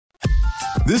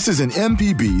This is an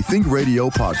MPB Think Radio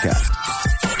podcast.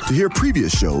 To hear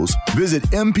previous shows, visit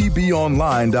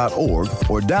mpbonline.org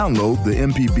or download the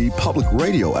MPB Public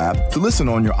Radio app to listen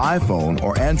on your iPhone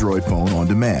or Android phone on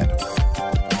demand.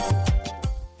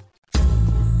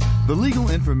 The legal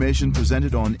information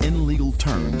presented on In Legal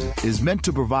Terms is meant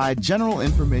to provide general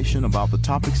information about the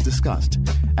topics discussed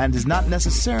and is not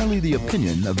necessarily the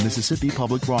opinion of Mississippi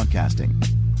Public Broadcasting.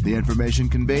 The information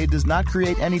conveyed does not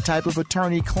create any type of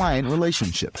attorney-client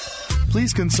relationship.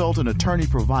 Please consult an attorney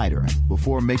provider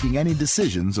before making any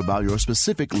decisions about your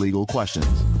specific legal questions.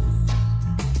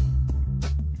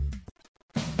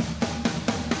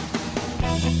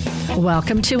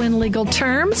 Welcome to In Legal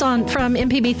Terms from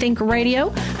MPB Think Radio,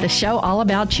 the show all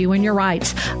about you and your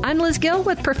rights. I'm Liz Gill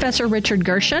with Professor Richard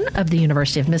Gershon of the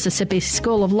University of Mississippi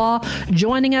School of Law,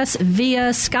 joining us via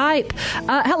Skype.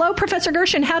 Hello, Professor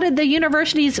Gershon. How did the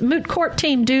university's moot court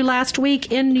team do last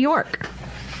week in New York?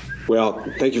 Well,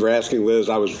 thank you for asking, Liz.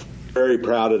 I was very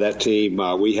proud of that team.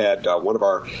 We had one of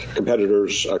our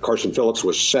competitors, Carson Phillips,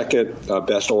 was second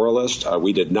best oralist.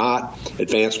 We did not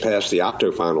advance past the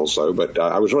octofinals, though, but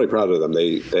I was really proud of them.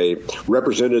 They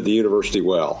represented the university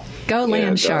well. Go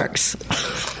Land Sharks.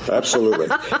 Absolutely.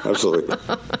 Absolutely.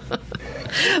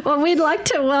 Well, we'd like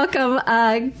to welcome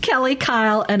Kelly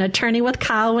Kyle, an attorney with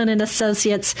Kyle and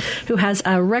Associates, who has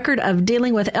a record of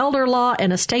dealing with elder law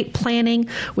and estate planning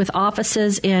with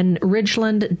offices in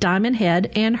Ridgeland, Diamond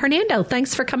Head, and Hernando.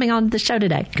 Thanks for coming on the show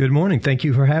today. Good morning. Thank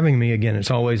you for having me again.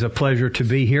 It's always a pleasure to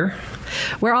be here.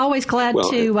 We're always glad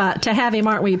to have him,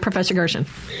 aren't we, Professor Gershon?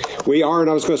 We are, and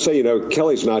I was going to say,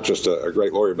 Kelly's not just a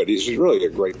great lawyer, but he's really a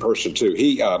great person, too.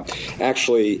 He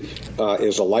actually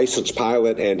is a licensed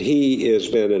pilot, and he has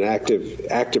been an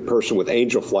active person with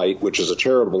Angel Flight, which is a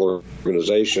charitable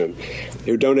organization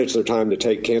who donates their time to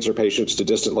take cancer patients to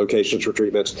distant locations for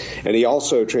treatments. And he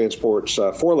also transports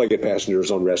four-legged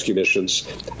passengers on rescue missions,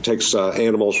 takes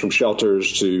animals from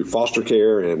shelters to foster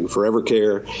care and forever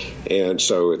care. And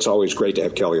so it's always great to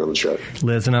have Kelly on the show.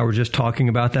 Liz and I were just talking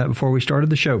about that before we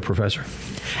started the show, Professor.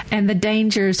 And the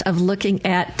dangers of looking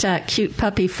at cute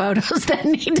puppy photos that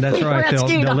need to That's be right.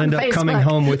 rescued They'll end up Facebook. coming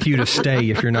home with you to stay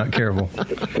if you're not careful.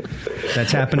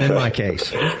 That's happened in my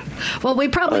case. Well, we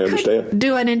probably could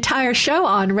do an entire show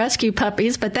on rescue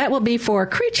puppies, but that will be for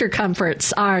Creature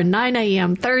Comforts, our 9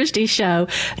 a.m. Thursday show.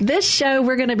 This show,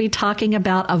 we're going to be talking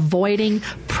about avoiding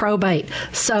probate.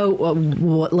 So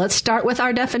let's start with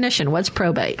our definition. What's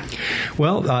probate?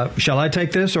 Well, shall I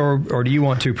take this, or do you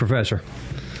want to, Professor?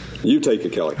 You take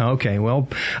it, Kelly. Okay. Well,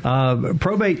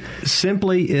 probate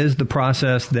simply is the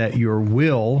process that your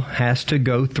will has to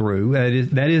go through.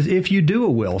 That is, if you do a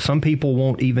will. Some people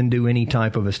won't even do any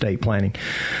type of estate planning.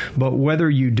 But whether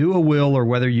you do a will or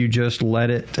whether you just let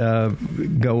it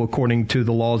go according to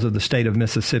the laws of the state of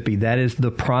Mississippi, that is the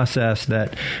process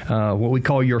that what we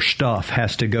call your stuff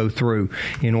has to go through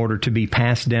in order to be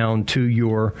passed down to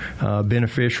your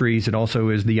beneficiaries. It also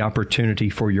is the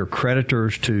opportunity for your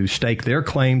creditors to stake their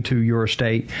claim to your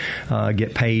estate,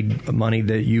 get paid money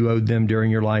that you owed them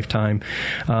during your lifetime.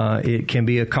 It can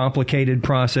be a complicated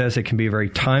process. It can be a very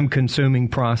time-consuming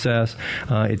process.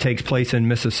 It takes place in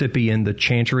Mississippi in the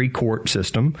Chancery Court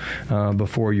system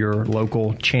before your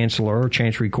local chancellor or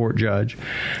Chancery Court judge.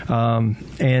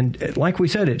 And like we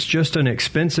said, it's just an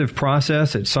expensive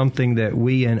process. It's something that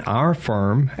we in our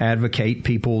firm advocate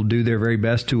people do their very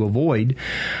best to avoid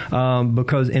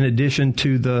because in addition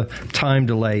to the time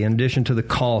delay, in addition to the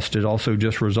cost, it also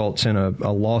just results in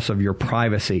a loss of your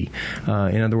privacy.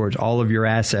 In other words, all of your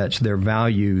assets, their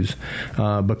values,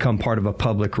 become part of a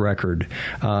public record.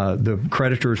 The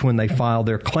creditors, when they file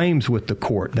their claims with the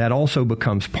court, that also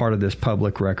becomes part of this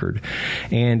public record.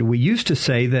 And we used to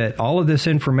say that all of this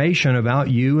information about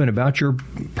you and about your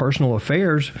personal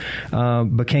affairs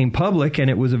became public, and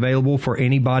it was available for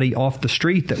anybody off the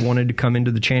street that wanted to come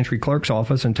into the Chancery Clerk's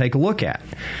office and take a look at.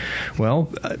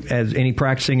 Well, as any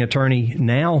practicing attorney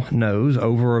now knows,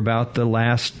 over about the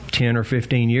last 10 or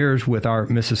 15 years with our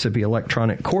Mississippi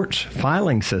Electronic Courts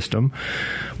filing system,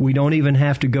 we don't even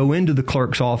have to go into the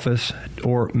clerk's office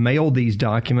or mail these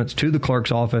documents to the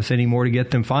clerk's office anymore to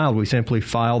get them filed. We simply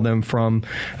file them from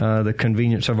the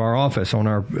convenience of our office on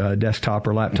our desktop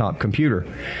or laptop computer.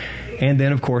 And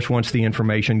then, of course, once the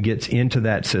information gets into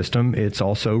that system, it's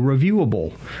also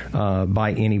reviewable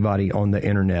by anybody on the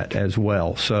Internet as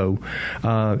well. So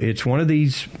it's one of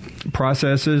these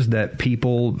processes that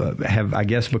people have, I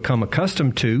guess, become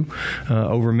accustomed to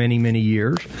over many, many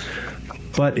years.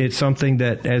 But it's something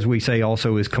that, as we say,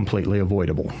 also is completely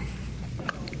avoidable.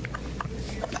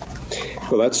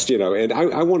 Well, that's, and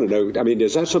I want to know, I mean,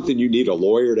 is that something you need a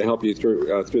lawyer to help you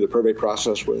through the probate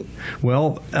process with?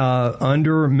 Well,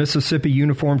 under Mississippi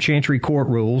Uniform Chancery Court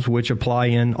rules, which apply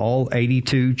in all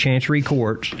 82 chancery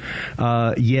courts,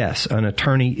 yes, an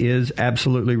attorney is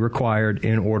absolutely required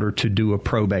in order to do a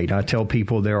probate. I tell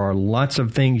people there are lots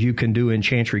of things you can do in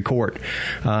chancery court.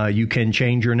 You can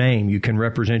change your name. You can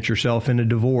represent yourself in a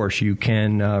divorce. You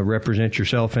can represent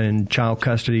yourself in child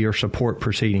custody or support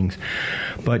proceedings.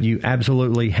 But you absolutely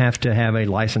have to have a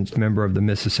licensed member of the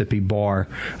Mississippi Bar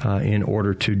in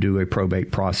order to do a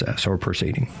probate process or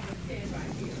proceeding.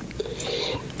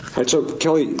 And so,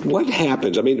 Kelly, what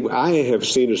happens? I mean, I have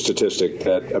seen a statistic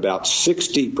that about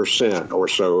 60% or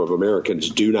so of Americans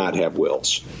do not have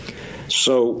wills.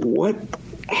 So what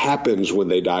happens when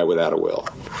they die without a will?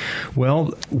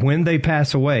 Well, when they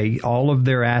pass away, all of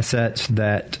their assets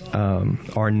that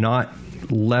are not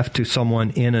left to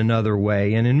someone in another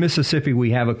way. And in Mississippi,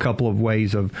 we have a couple of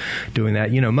ways of doing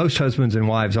that. Most husbands and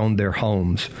wives own their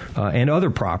homes and other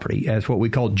property as what we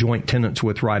call joint tenants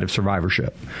with right of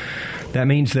survivorship. That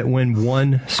means that when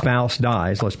one spouse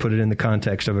dies, let's put it in the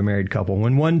context of a married couple,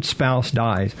 when one spouse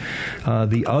dies,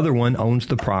 the other one owns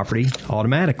the property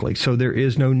automatically. So there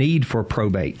is no need for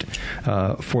probate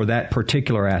for that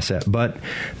particular asset. But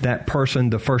that person,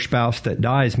 the first spouse that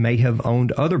dies, may have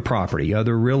owned other property,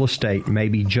 other real estate,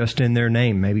 maybe just in their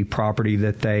name, maybe property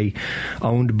that they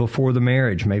owned before the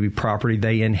marriage, maybe property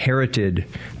they inherited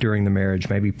during the marriage,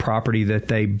 maybe property that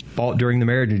they bought during the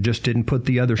marriage and just didn't put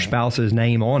the other spouse's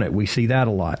name on it. We see that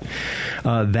a lot.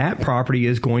 That property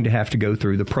is going to have to go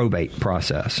through the probate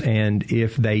process. And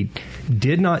if they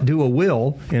did not do a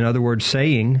will, in other words,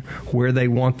 saying where they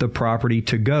want the property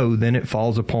to go, then it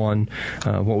falls upon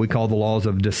what we call the laws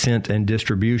of descent and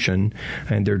distribution.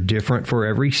 And they're different for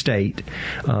every state.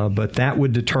 But that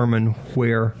would determine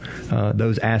where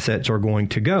those assets are going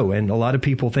to go. And a lot of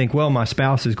people think, well, my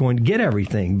spouse is going to get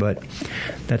everything. But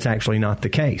that's actually not the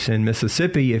case. In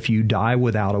Mississippi, if you die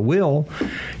without a will,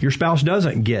 your spouse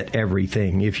doesn't get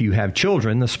everything. If you have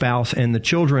children, the spouse and the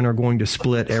children are going to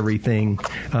split everything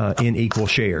in equal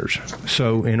shares.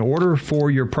 So in order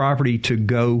for your property to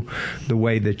go the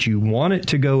way that you want it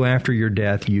to go after your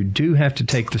death, you do have to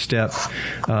take the step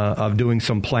of doing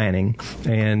some planning.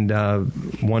 And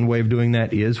one way of doing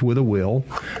that is with a will.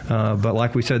 But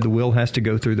like we said, the will has to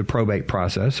go through the probate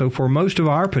process. So for most of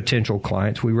our potential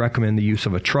clients, we recommend the use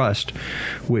of a trust,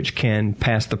 which can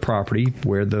pass the property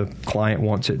where the client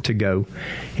wants it to go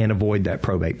and avoid that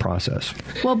probate process.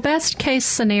 Well, best case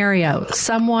scenario,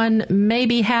 someone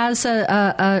maybe has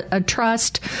a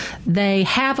trust, they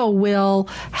have a will.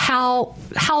 How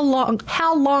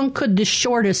long could the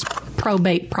shortest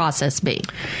probate process be?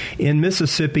 In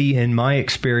Mississippi, in my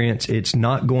experience, it's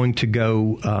not going to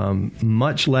go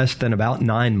much less than about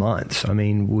 9 months. I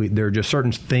mean, there are just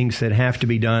certain things that have to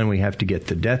be done. We have to get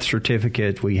the death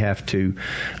certificate. We have to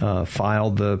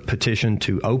file the petition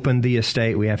to open the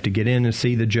estate. We have to get in and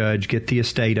see the judge, get the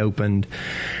estate opened.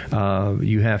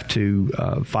 You have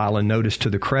to file a notice to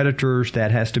the creditors.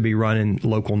 That has to be run in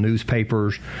local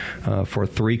newspapers for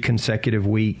 3 consecutive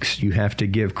weeks. You have to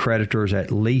give creditors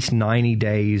at least 90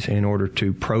 days in order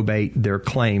to probate their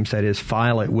claims, that is,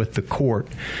 file it with the court.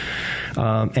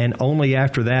 And only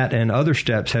after that and other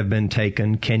steps have been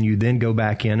taken can you then go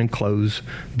back in and close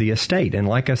the estate. And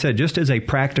like I said, just as a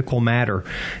practical matter,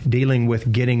 dealing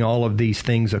with getting all of these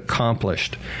things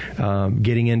accomplished,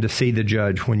 getting in to see the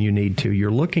judge when you need to,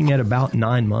 you're looking at about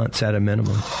 9 months at a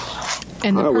minimum.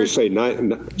 And I always say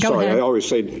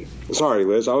sorry,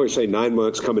 Liz. I always say 9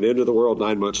 months coming into the world,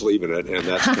 9 months leaving it, and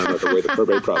that's kind of the way the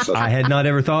probate process. I had not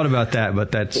ever thought about that,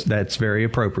 but that's very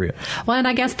appropriate. Well, and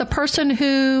I guess the person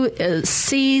who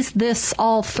sees this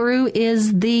all through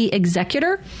is the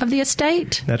executor of the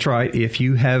estate? That's right. If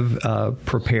you have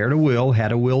prepared a will,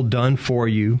 had a will done for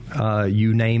you,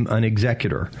 you name an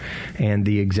executor. And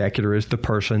the executor is the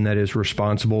person that is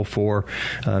responsible for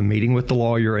meeting with the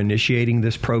lawyer, initiating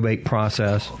this probate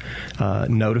process,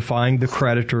 notifying the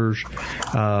creditors,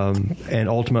 and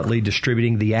ultimately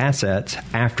distributing the assets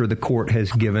after the court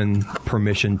has given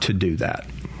permission to do that.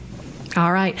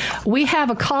 All right. We have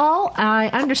a call. I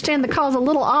understand the call's a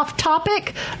little off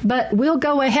topic, but we'll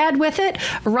go ahead with it.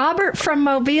 Robert from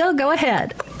Mobile, go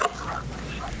ahead.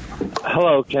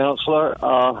 Hello, Counselor.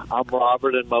 I'm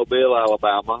Robert in Mobile,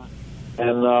 Alabama.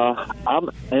 And I'm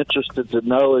interested to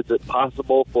know, is it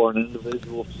possible for an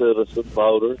individual citizen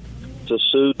voter to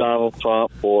sue Donald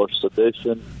Trump for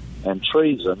sedition and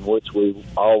treason, which we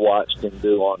all watched him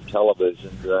do on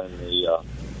television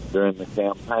during the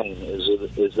campaign?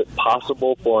 Is it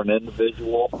possible for an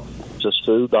individual to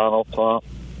sue Donald Trump?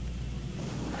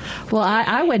 Well,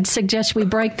 I would suggest we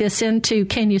break this into,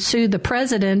 can you sue the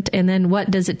president, and then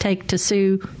what does it take to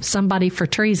sue somebody for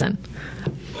treason?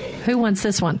 Who wants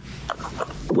this one?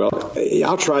 Well,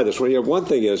 I'll try this one. One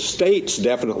thing is states,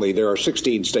 definitely, there are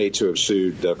 16 states who have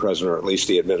sued the president, or at least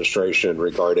the administration,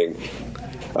 regarding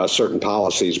certain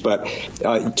policies, but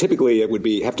typically it would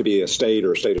have to be a state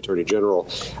or a state attorney general.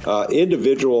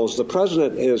 Individuals, the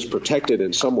president is protected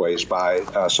in some ways by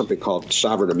something called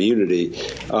sovereign immunity,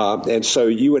 and so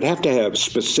you would have to have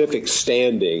specific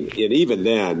standing, and even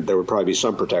then there would probably be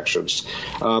some protections.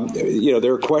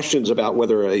 There are questions about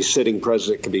whether a sitting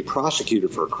president can be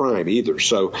prosecuted for a crime either,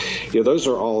 so those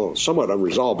are all somewhat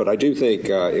unresolved, but I do think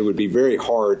it would be very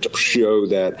hard to show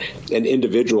that an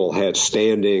individual had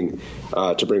standing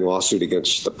to bring a lawsuit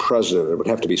against the president. It would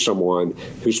have to be someone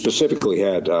who specifically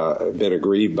had been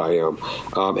aggrieved by him.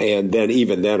 And then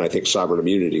even then, I think sovereign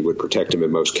immunity would protect him in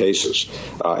most cases.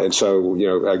 And so,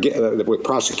 again, with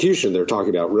prosecution, they're talking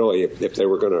about really if they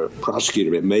were going to prosecute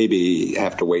him, it maybe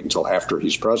have to wait until after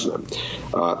he's president.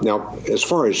 Now, as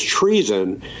far as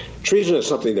treason is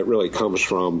something that really comes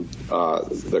from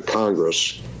the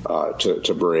Congress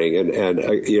to bring.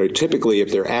 And typically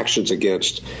if there are actions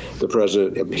against the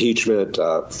president, impeachment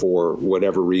for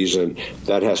whatever reason,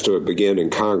 that has to begin in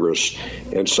Congress.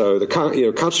 And so the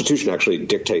Constitution actually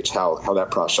dictates how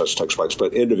that process takes place,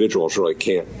 but individuals really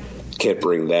can't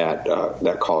bring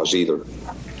that cause either.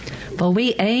 Well,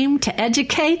 we aim to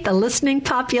educate the listening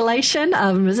population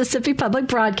of Mississippi Public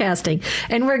Broadcasting,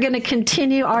 and we're going to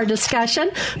continue our discussion.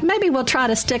 Maybe we'll try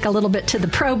to stick a little bit to the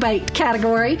probate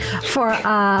category for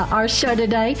our show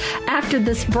today. After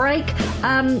this break,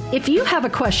 if you have a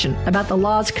question about the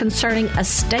laws concerning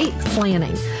estate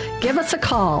planning, give us a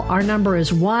call. Our number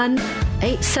is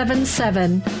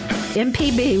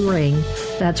 1-877-MPB-RING.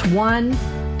 That's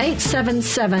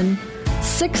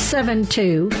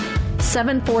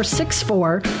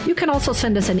 1-877-672-7464. You can also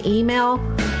send us an email,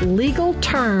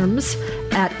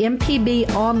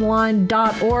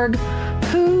 legalterms@mpbonline.org.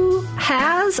 Who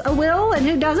has a will and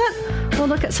who doesn't? We'll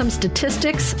look at some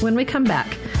statistics when we come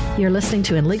back. You're listening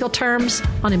to In Legal Terms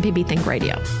on MPB Think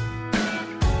Radio.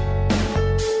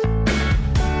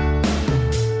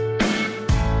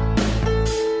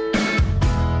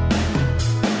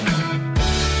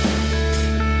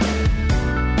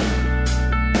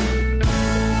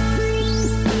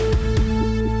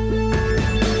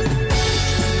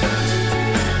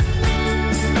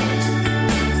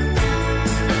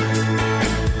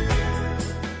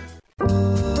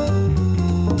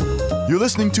 You're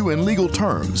listening to In Legal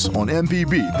Terms on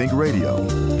MPB Think Radio.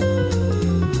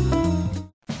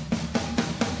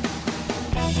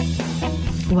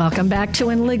 Welcome back to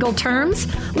In Legal Terms.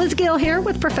 Liz Gill here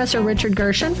with Professor Richard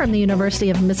Gershon from the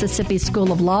University of Mississippi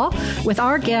School of Law, with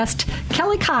our guest,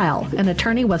 Kelly Kyle, an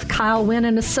attorney with Kyle Wynn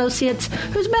and Associates,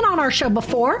 who's been on our show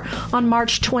before on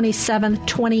March 27th,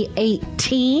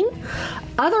 2018.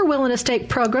 Other will and estate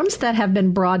programs that have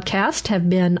been broadcast have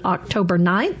been October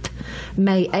 9th,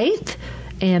 May 8th,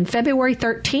 and February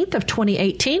 13th of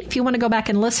 2018. If you want to go back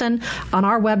and listen on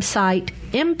our website,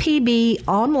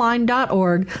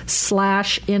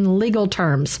 mpbonline.org/in legal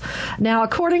terms. Now,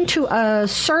 according to a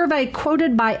survey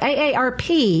quoted by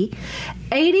AARP,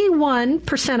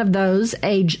 81% of those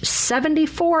age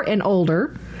 74 and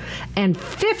older, and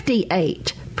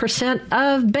 58%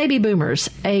 of baby boomers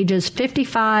ages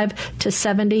 55 to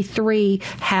 73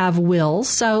 have wills.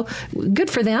 So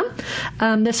good for them.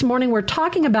 This morning we're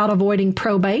talking about avoiding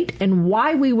probate and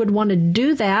why we would want to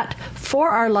do that for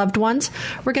our loved ones.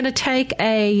 We're going to take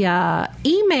a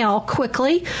email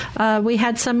quickly. We've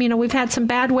had some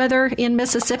bad weather in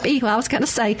Mississippi. Well, I was going to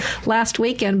say last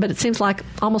weekend, but it seems like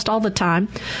almost all the time.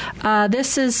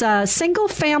 This is a single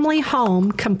family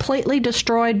home completely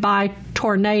destroyed by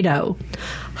tornado.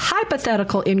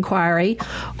 Hypothetical inquiry: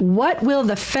 what will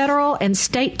the federal and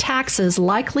state taxes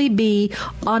likely be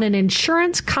on an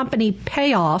insurance company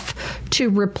payoff to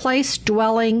replace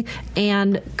dwelling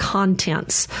and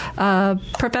contents?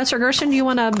 Professor Gershon, you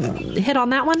want to hit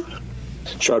on that one?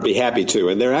 Sure, I'd be happy to.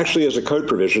 And there actually is a code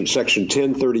provision, Section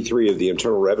 1033 of the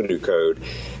Internal Revenue Code,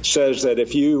 says that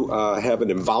if you have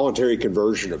an involuntary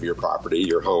conversion of your property,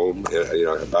 your home,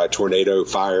 by a tornado,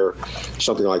 fire,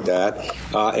 something like that,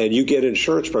 and you get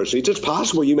insurance proceeds, it's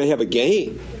possible you may have a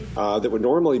gain that would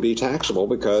normally be taxable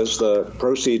because the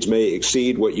proceeds may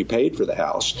exceed what you paid for the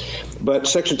house. But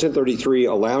Section 1033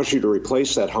 allows you to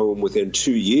replace that home within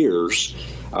 2 years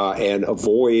and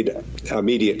avoid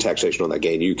immediate taxation on that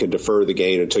gain. You can defer the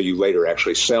gain until you later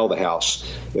actually sell the house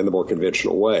in the more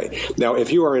conventional way. Now,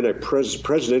 if you are in a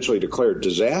presidentially declared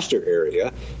disaster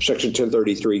area, Section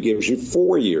 1033 gives you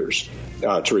 4 years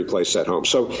to replace that home.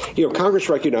 So, Congress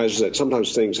recognizes that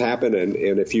sometimes things happen, and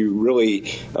if you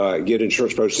really get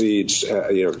insurance proceeds,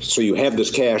 so you have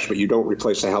this cash, but you don't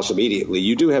replace the house immediately,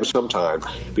 you do have some time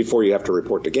before you have to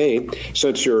report the gain.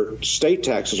 Since your state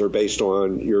taxes are based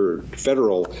on your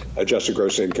federal adjusted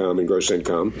gross income and gross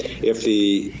income, if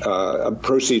the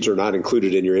proceeds are not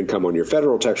included in your income on your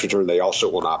federal tax return, they also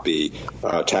will not be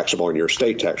taxable on your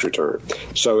state tax return.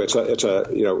 So it's a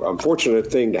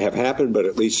unfortunate thing to have happen, but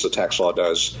at least the tax law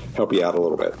does help you out a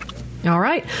little bit. All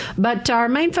right. But our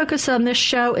main focus on this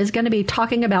show is going to be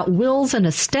talking about wills and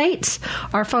estates.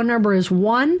 Our phone number is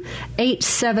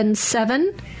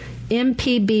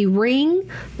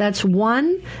 1-877-MPB-RING. That's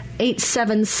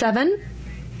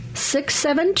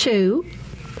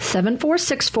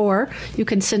 1-877-672-7464. You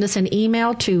can send us an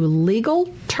email to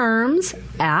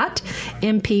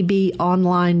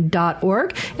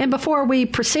legalterms@mpbonline.org. And before we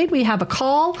proceed, we have a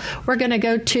call. We're going to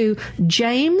go to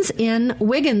James in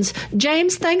Wiggins.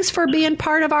 James, thanks for being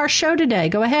part of our show today.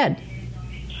 Go ahead.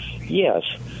 Yes.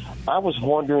 I was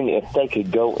wondering if they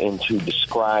could go into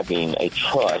describing a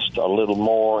trust a little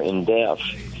more in depth.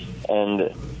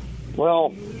 And, well,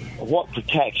 what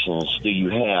protections do you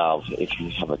have if you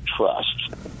have a trust?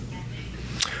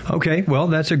 Okay, well,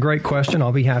 that's a great question.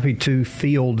 I'll be happy to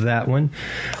field that one.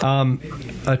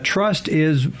 A trust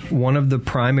is one of the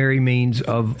primary means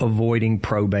of avoiding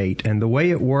probate. And the way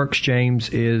it works, James,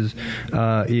 is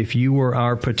if you were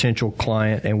our potential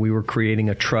client and we were creating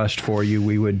a trust for you,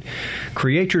 we would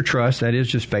create your trust. That is,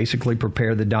 just basically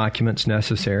prepare the documents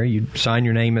necessary. You'd sign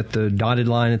your name at the dotted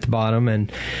line at the bottom.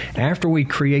 And after we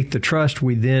create the trust,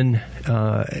 we then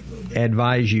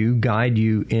advise you, guide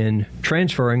you in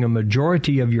transferring a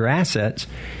majority of your assets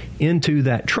into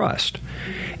that trust.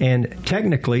 And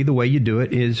technically, the way you do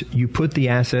it is you put the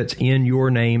assets in your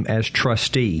name as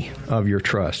trustee of your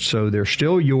trust. So they're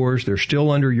still yours. They're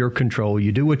still under your control.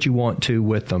 You do what you want to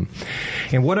with them.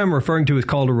 And what I'm referring to is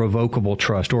called a revocable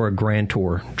trust or a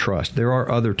grantor trust. There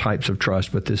are other types of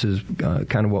trust, but this is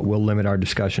kind of what we'll limit our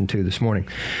discussion to this morning.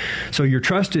 So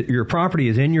your property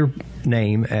is in your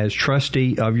name as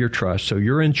trustee of your trust. So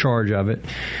you're in charge of it.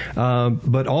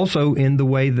 But also in the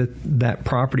way that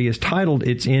property is titled,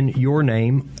 it's in your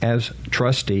name as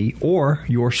trustee or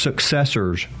your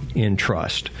successors in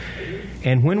trust.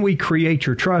 And when we create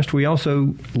your trust, we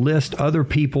also list other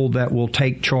people that will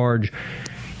take charge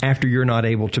after you're not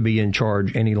able to be in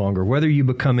charge any longer. Whether you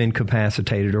become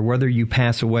incapacitated or whether you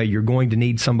pass away, you're going to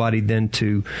need somebody then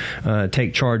to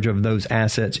take charge of those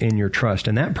assets in your trust.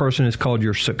 And that person is called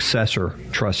your successor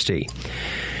trustee.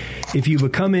 If you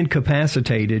become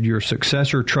incapacitated, your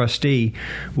successor trustee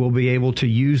will be able to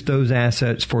use those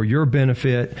assets for your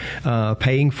benefit,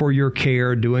 paying for your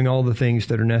care, doing all the things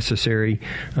that are necessary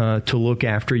to look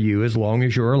after you as long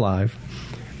as you're alive.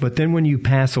 But then when you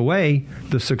pass away,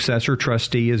 the successor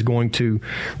trustee is going to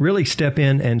really step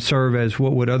in and serve as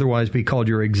what would otherwise be called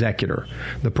your executor,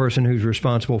 the person who's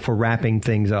responsible for wrapping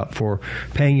things up, for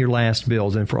paying your last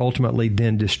bills, and for ultimately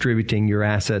then distributing your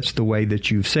assets the way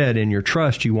that you've said in your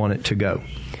trust you want it to go.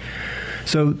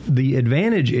 So the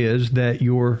advantage is that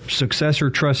your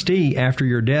successor trustee, after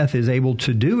your death, is able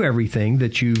to do everything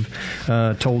that you've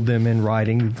told them in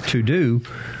writing to do,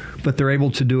 but they're able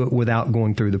to do it without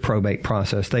going through the probate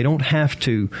process. They don't have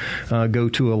to go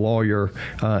to a lawyer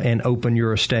and open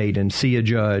your estate and see a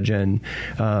judge and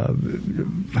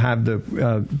have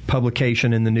the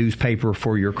publication in the newspaper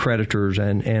for your creditors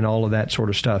and all of that sort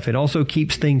of stuff. It also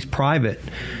keeps things private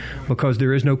because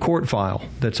there is no court file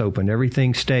that's open.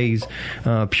 Everything stays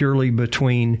purely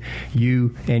between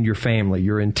you and your family,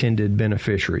 your intended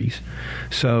beneficiaries.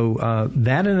 So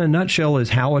that in a nutshell is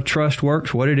how a trust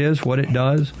works, what it is, what it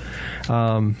does.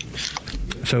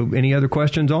 So any other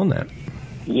questions on that?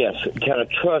 Yes. Can a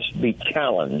trust be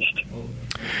challenged?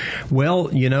 Well,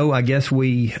 I guess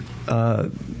we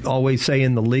always say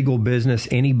in the legal business,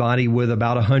 anybody with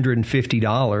about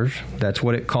 $150, that's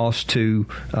what it costs to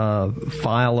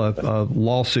file a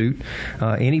lawsuit.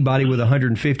 Anybody with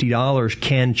 $150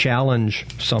 can challenge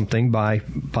something by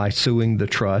suing the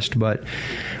trust. But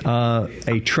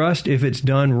a trust, if it's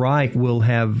done right, will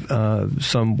have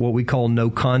some what we call no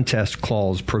contest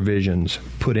clause provisions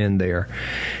put in there.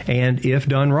 And if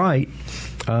done right,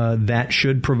 that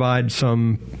should provide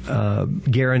some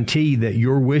guarantee that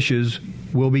your wishes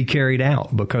will be carried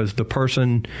out, because the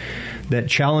person that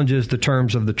challenges the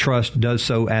terms of the trust does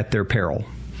so at their peril.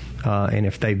 And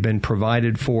if they've been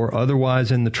provided for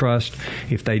otherwise in the trust,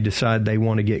 if they decide they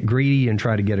want to get greedy and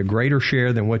try to get a greater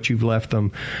share than what you've left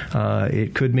them,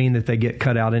 it could mean that they get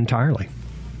cut out entirely.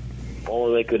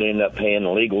 Or they could end up paying the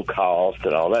legal cost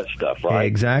and all that stuff, right?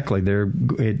 Exactly.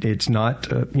 It's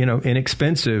not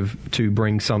inexpensive to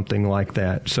bring something like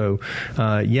that. So,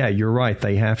 you're right.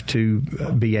 They have to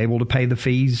be able to pay the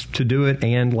fees to do it.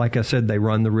 And like I said, they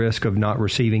run the risk of not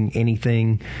receiving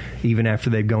anything even after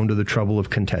they've gone to the trouble of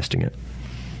contesting it.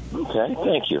 Okay.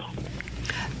 Thank you.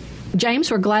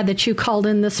 James, we're glad that you called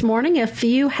in this morning. If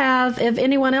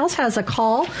anyone else has a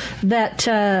call,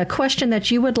 that question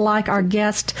that you would like our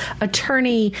guest,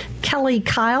 attorney Kelly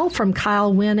Kyle from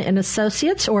Kyle, Wynn and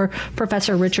Associates, or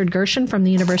Professor Richard Gershon from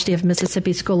the University of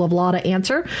Mississippi School of Law to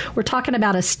answer. We're talking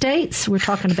about estates. We're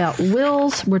talking about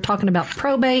wills. We're talking about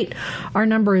probate. Our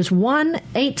number is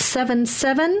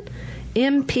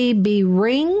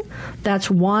 1-877-MPB-RING. That's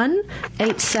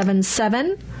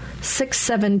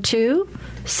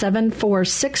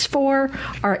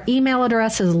 1-877-672-7464. Our email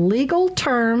address is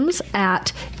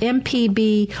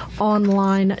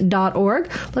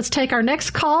legalterms@mpbonline.org. Let's take our next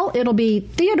call. It'll be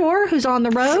Theodore, who's on the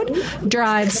road.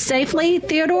 Drive safely,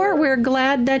 Theodore. We're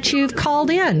glad that you've called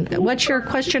in. What's your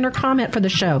question or comment for the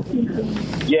show?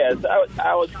 Yes,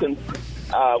 I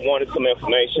wanted some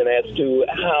information as to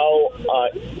how,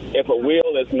 if a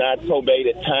will is not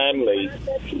probated timely,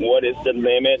 what is the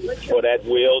limit for that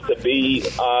will to be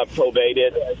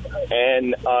probated?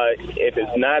 And if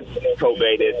it's not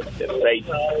probated, say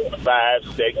 5,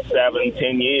 6, 7,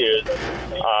 10 years,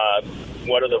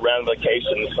 what are the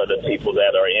ramifications for the people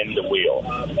that are in the will?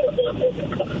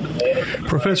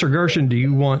 Professor Gershon, do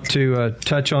you want to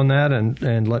touch on that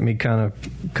and let me kind of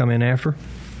come in after?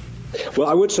 Well,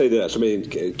 I would say this. I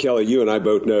mean, Kelly, you and I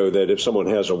both know that if someone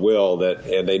has a will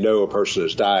and they know a person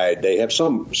has died, they have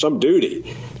some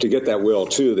duty to get that will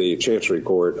to the Chancery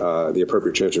Court, the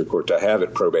appropriate Chancery Court, to have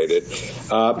it probated.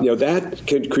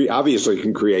 That obviously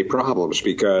can create problems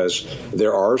because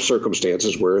there are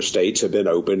circumstances where estates have been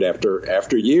opened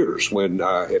after years when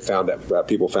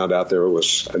people found out there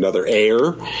was another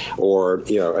heir or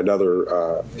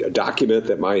another document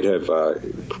that might have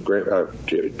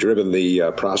driven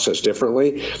the process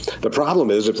differently. The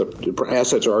problem is if the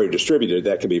assets are already distributed,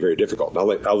 that can be very difficult.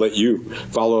 I'll let you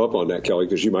follow up on that, Kelly,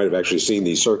 because you might have actually seen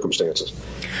these circumstances.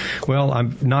 Well,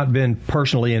 I've not been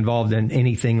personally involved in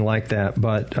anything like that,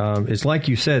 but it's like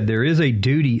you said, there is a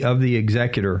duty of the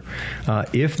executor,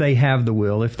 if they have the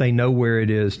will, if they know where it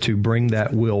is, to bring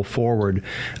that will forward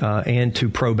and to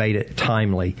probate it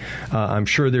timely. I'm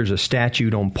sure there's a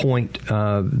statute on point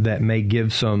that may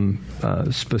give some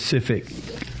specific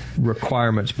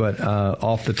requirements, but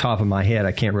off the top of my head,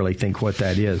 I can't really think what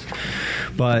that is.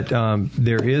 But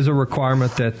there is a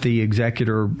requirement that the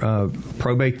executor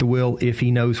probate the will if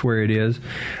he knows where it is.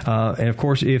 And of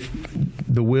course, if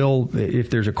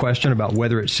there's a question about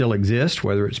whether it still exists,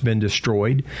 whether it's been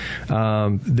destroyed,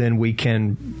 then we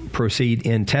can proceed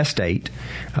intestate,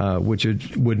 which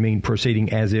would mean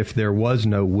proceeding as if there was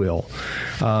no will.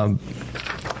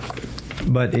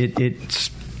 But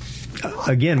it's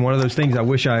again, one of those things I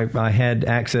wish I had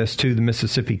access to the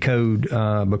Mississippi Code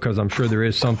because I'm sure there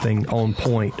is something on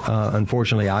point.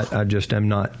 Unfortunately, I just am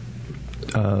not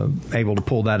able to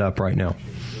pull that up right now.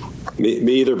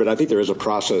 Me either, but I think there is a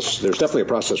process. There's definitely a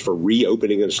process for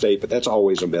reopening an estate, but that's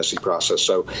always a messy process.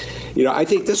 So, I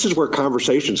think this is where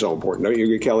conversation is so important. Don't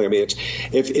you, Kelly? I mean, it's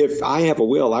if I have a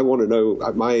will, I want to know.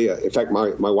 In fact,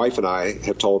 my wife and I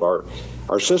have told our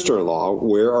sister-in-law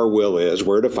where our will is,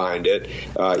 where to find it.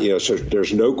 So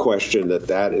there's no question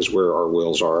that is where our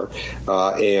wills are,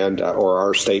 or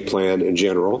our estate plan in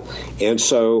general. And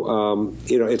so,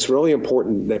 it's really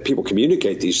important that people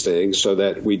communicate these things so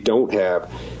that we don't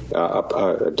have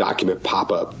a document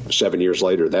pop up 7 years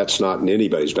later. That's not in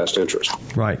anybody's best interest.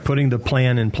 Right. Putting the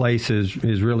plan in place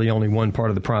is really only one part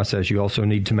of the process. You also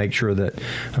need to make sure that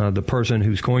the person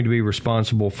who's going to be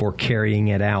responsible for carrying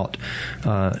it out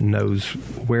knows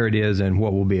where it is and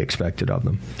what will be expected of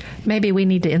them. Maybe we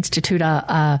need to institute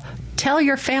a tell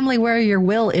your family where your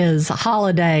will is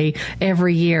holiday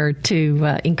every year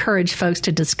to encourage folks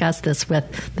to discuss this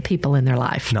with the people in their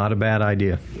life. Not a bad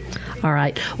idea. All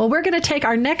right. Well, we're going to take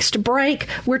our next break.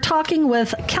 We're talking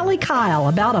with Kelly Kyle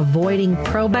about avoiding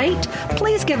probate.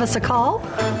 Please give us a call,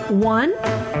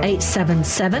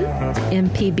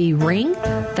 1-877-MPB-RING.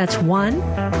 That's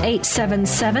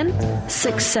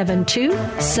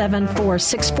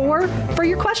 1-877-672-7464 for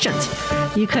your questions.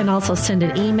 You can also send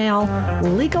an email,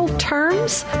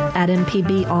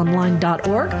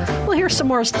 legalterms@mpbonline.org. We'll hear some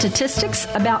more statistics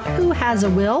about who has a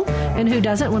will and who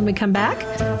doesn't when we come back.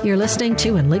 You're listening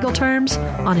to In Legal Legal Terms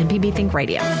on MPB Think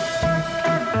Radio.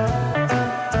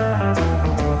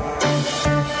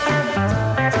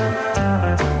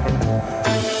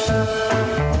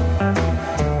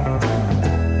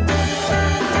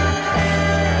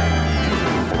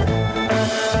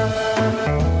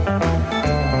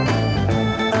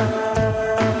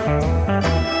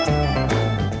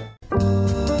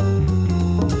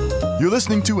 You're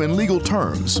listening to In Legal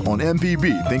Terms on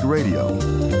MPB Think Radio.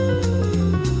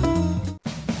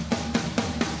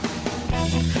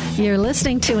 You're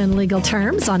listening to In Legal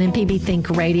Terms on MPB Think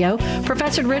Radio.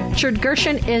 Professor Richard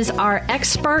Gershon is our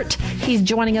expert. He's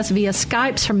joining us via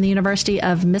Skype from the University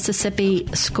of Mississippi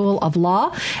School of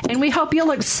Law. And we hope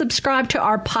you'll subscribe to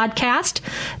our podcast.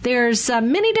 There's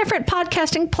many different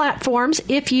podcasting platforms.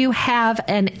 If you have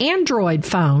an Android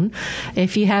phone,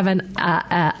 if you have an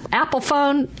Apple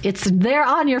phone, it's there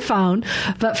on your phone.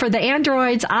 But for the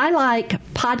Androids, I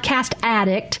like Podcast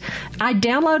Addict. I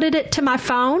downloaded it to my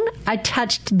phone. I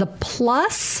touched the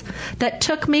plus that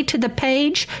took me to the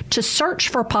page to search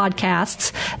for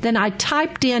podcasts. Then I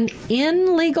typed in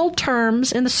legal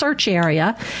terms in the search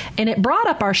area, and it brought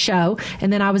up our show.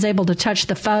 And then I was able to touch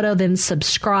the photo, then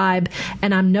subscribe,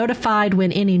 and I'm notified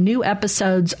when any new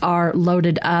episodes are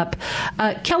loaded up.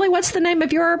 Kelly, what's the name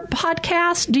of your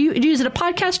podcast? Do you use it a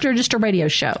podcast or just a radio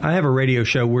show? I have a radio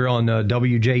show. We're on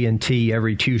WJNT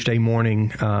every Tuesday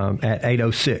morning at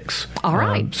 8:06. All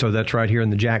right. So that's right here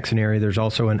in the Jackson area. There's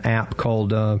also an app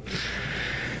called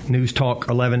News Talk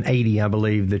 1180, I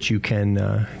believe, that you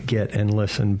can get and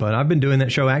listen. But I've been doing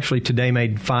that show. Actually, today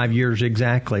made 5 years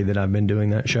exactly that I've been doing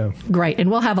that show. Great.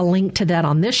 And we'll have a link to that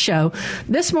on this show.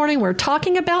 This morning, we're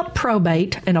talking about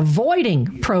probate and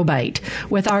avoiding probate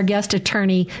with our guest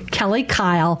attorney, Kelly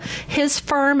Kyle. His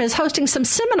firm is hosting some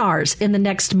seminars in the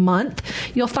next month.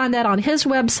 You'll find that on his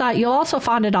website. You'll also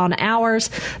find it on ours.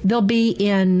 They'll be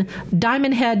in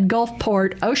Diamond Head,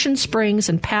 Gulfport, Ocean Springs,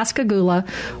 and Pascagoula.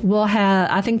 We'll have,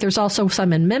 I think there's also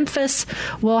some in Memphis.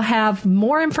 We'll have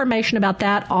more information about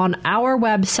that on our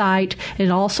website.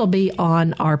 It'll also be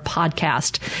on our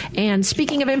podcast. And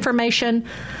speaking of information,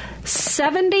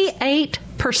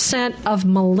 78% of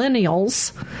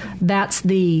millennials, that's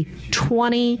the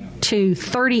 20 to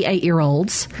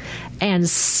 38-year-olds, and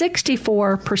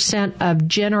 64% of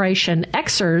Generation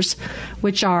Xers,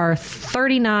 which are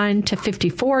 39 to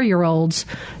 54-year-olds,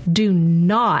 do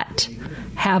not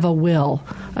have a will,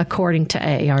 according to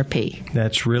AARP.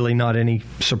 That's really not any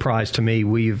surprise to me.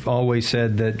 We've always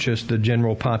said that just the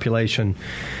general population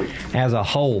as a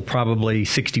whole, probably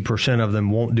 60% of them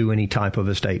won't do any type of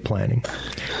estate planning.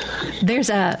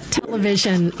 There's a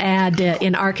television ad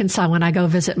in Arkansas when I go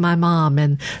visit my mom,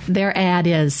 and their ad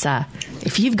is,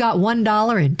 if you've got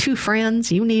 $1 and 2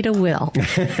 friends, you need a will.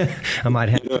 I might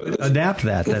have to adapt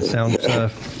that. That sounds...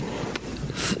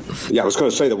 Yeah, I was going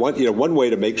to say that one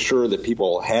way to make sure that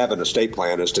people have an estate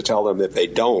plan is to tell them if they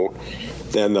don't,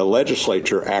 then the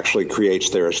legislature actually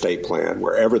creates their estate plan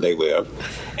wherever they live.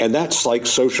 And that's like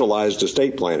socialized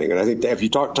estate planning. And I think that if you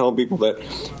tell people that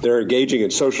they're engaging in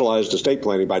socialized estate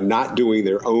planning by not doing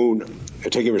their own,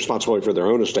 taking responsibility for their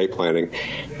own estate planning,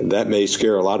 that may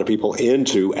scare a lot of people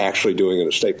into actually doing an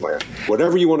estate plan.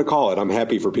 Whatever you want to call it, I'm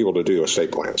happy for people to do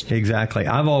estate plans. Exactly.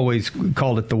 I've always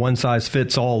called it the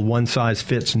one-size-fits-all,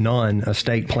 one-size-fits-none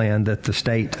estate plan that the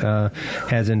state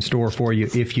has in store for you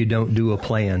if you don't do a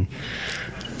plan.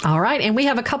 All right, and we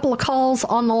have a couple of calls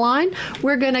on the line.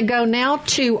 We're going to go now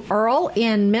to Earl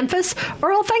in Memphis.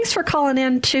 Earl, thanks for calling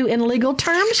in to In Legal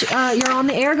Terms. You're on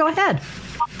the air. Go ahead.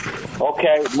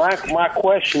 Okay, my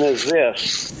question is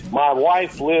this. My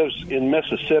wife lives in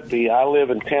Mississippi. I live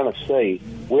in Tennessee.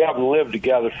 We haven't lived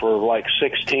together for like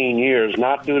 16 years,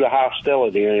 not due to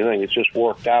hostility or anything. It's just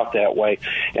worked out that way.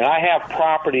 And I have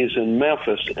properties in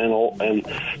Memphis, and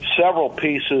several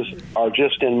pieces are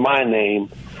just in my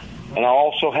name. And I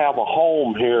also have a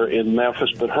home here in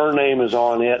Memphis, but her name is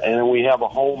on it. And then we have a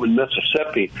home in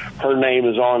Mississippi. Her name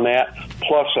is on that,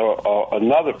 plus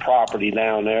another property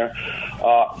down there.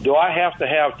 Do I have to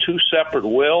have 2 separate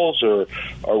wills, or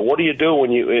what do you do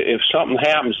when if something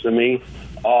happens to me?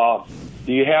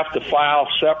 Do you have to file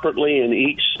separately in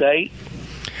each state?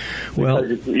 Well,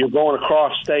 because you're going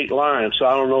across state lines, so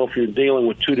I don't know if you're dealing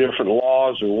with 2 different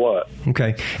laws or what.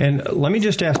 Okay. And let me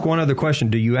just ask one other question.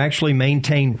 Do you actually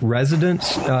maintain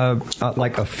residence,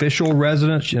 like official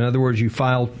residence? In other words, you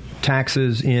file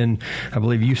taxes in, I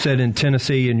believe you said in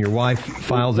Tennessee, and your wife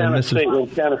files in Mississippi? In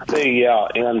Tennessee, yeah,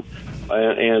 and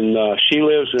she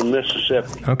lives in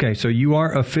Mississippi. Okay, so you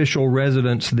are official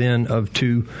residents then of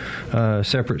 2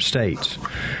 separate states.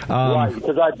 Right,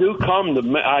 because I do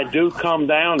come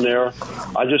down there.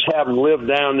 I just haven't lived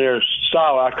down there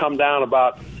solid. I come down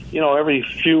about every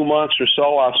few months or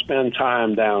so, I'll spend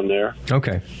time down there.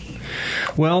 Okay.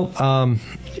 Well,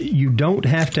 you don't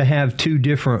have to have two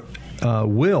different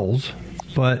wills,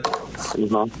 but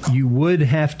you would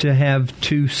have to have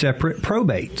two separate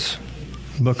probates.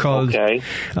 Because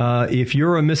if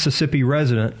you're a Mississippi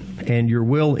resident and your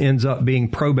will ends up being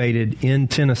probated in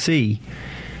Tennessee,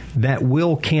 that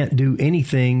will can't do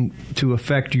anything to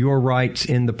affect your rights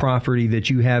in the property that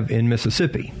you have in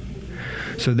Mississippi.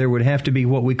 So there would have to be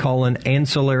what we call an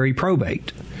ancillary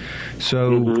probate.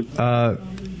 So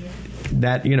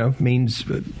that, means,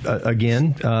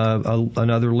 again,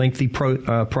 another lengthy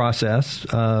process.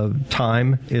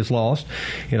 Time is lost.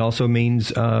 It also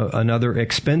means another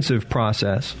expensive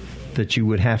process that you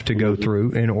would have to go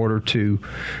through in order to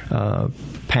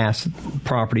pass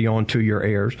property on to your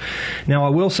heirs. Now, I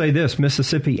will say this,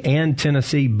 Mississippi and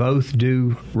Tennessee both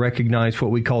do recognize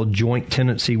what we call joint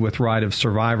tenancy with right of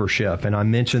survivorship, and I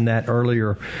mentioned that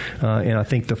earlier in, I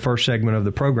think, the first segment of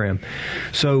the program.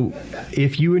 So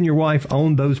if you and your wife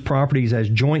own those properties as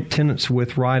joint tenants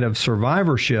with right of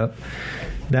survivorship,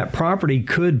 that property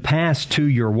could pass to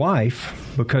your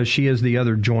wife because she is the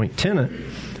other joint tenant,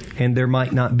 and there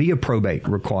might not be a probate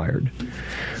required.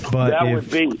 But that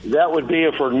would be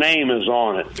if her name is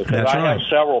on it. Because I have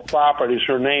several properties,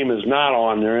 her name is not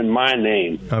on. They're in my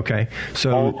name. Okay,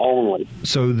 so only.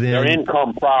 So then they're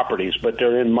income properties, but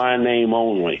they're in my name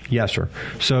only. Yes, sir.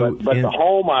 So, but the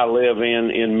home I live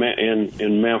in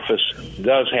Memphis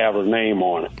does have her name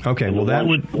on it. Okay, well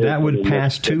that would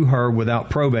pass to her without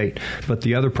probate, but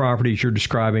the other properties you're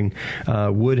describing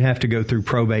would have to go through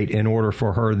probate in order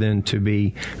for her then to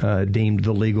be deemed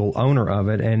the legal owner of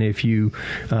it. And if you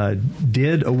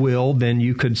did a will, then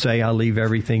you could say, I leave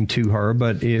everything to her.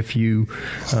 But if you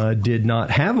did not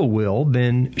have a will,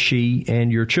 then she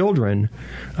and your children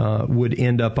would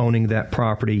end up owning that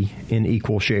property in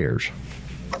equal shares.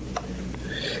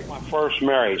 My first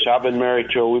marriage, I've been married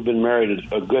to her. We've been married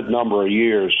a good number of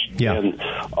years. Yeah. And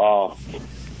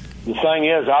the thing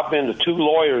is, I've been to two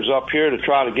lawyers up here to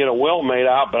try to get a will made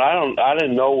out, but I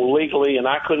didn't know legally, and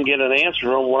I couldn't get an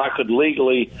answer on what I could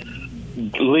legally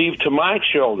leave to my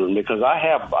children, because I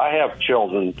have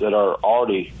children that are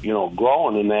already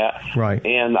growing in that, right?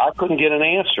 And I couldn't get an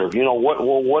answer.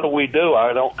 What do we do?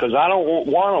 Because I don't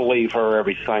want to leave her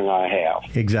everything I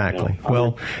have. Exactly.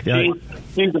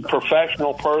 She's a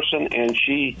professional person, and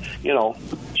she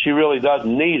really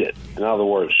doesn't need it. In other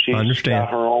words, she's got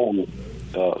her own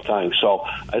thing. So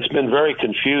it's been very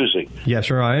confusing. Yes,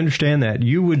 sir. I understand that.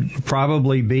 You would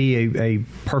probably be a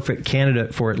perfect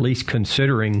candidate for at least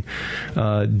considering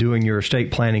doing your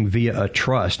estate planning via a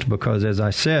trust, because, as I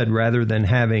said, rather than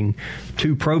having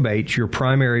two probates, your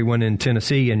primary one in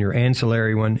Tennessee and your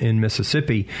ancillary one in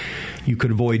Mississippi, you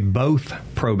could avoid both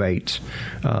probates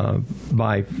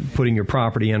by putting your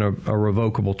property in a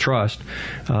revocable trust,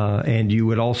 and you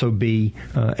would also be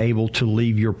able to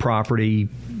leave your property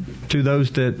to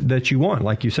those that you want.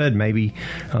 Like you said, maybe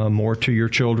more to your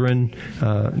children,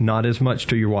 not as much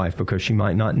to your wife, because she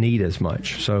might not need as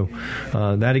much. So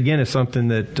that, again, is something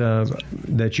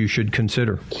that you should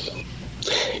consider.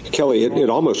 Kelly, it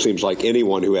almost seems like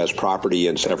anyone who has property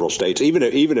in several states, even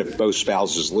if both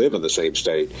spouses live in the same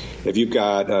state, if you've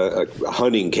got a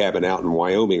hunting cabin out in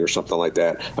Wyoming or something like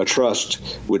that, a trust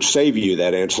would save you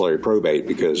that ancillary probate,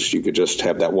 because you could just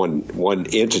have that one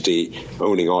entity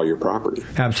owning all your property.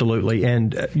 Absolutely.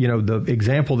 And, the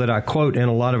example that I quote in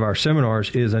a lot of our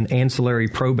seminars is an ancillary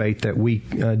probate that we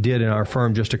did in our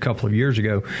firm just a couple of years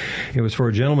ago. It was for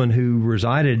a gentleman who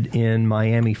resided in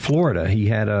Miami, Florida. He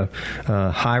had a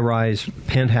high-rise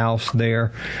penthouse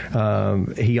there.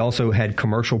 He also had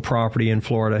commercial property in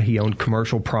Florida. He owned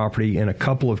commercial property in a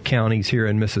couple of counties here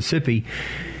in Mississippi,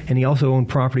 and he also owned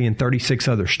property in 36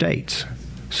 other states.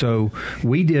 So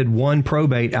we did one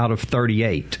probate out of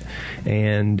 38,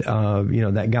 and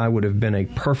that guy would have been a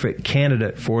perfect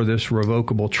candidate for this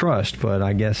revocable trust, but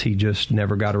I guess he just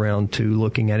never got around to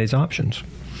looking at his options.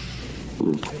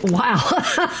 Wow,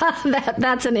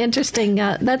 that's an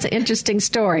interesting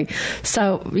story.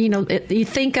 So you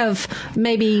think of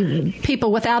maybe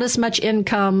people without as much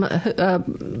income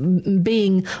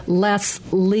being less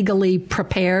legally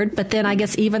prepared, but then I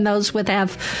guess even those with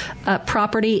have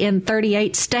property in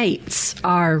 38 states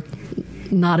are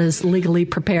not as legally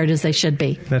prepared as they should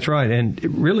be. That's right. And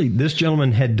really, this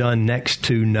gentleman had done next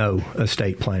to no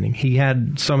estate planning. He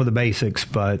had some of the basics,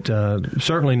 but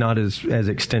certainly not as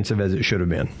extensive as it should have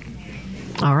been.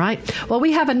 All right. Well,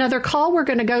 we have another call we're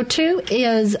going to go to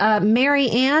is Mary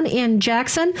Ann in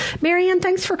Jackson. Mary Ann,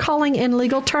 thanks for calling In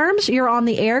Legal Terms. You're on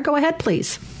the air. Go ahead,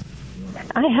 please.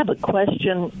 I have a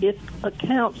question. If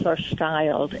accounts are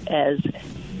styled as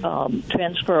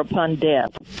transfer upon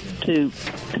death to,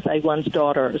 say, one's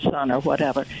daughter or son or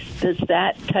whatever, does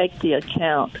that take the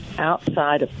account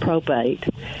outside of probate?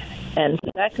 And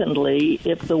secondly,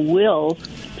 if the will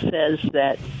says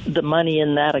that the money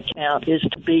in that account is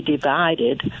to be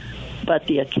divided, but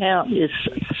the account is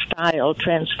styled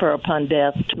transfer upon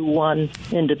death to one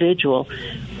individual,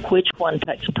 which one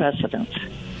takes precedence?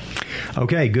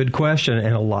 Okay, good question.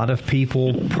 And a lot of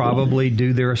people probably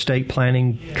do their estate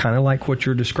planning kind of like what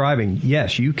you're describing.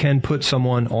 Yes, you can put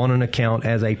someone on an account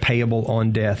as a payable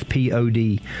on death,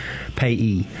 POD,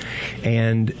 payee.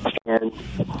 And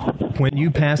when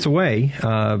you pass away,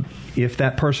 if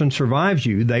that person survives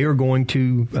you, they are going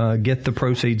to get the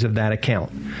proceeds of that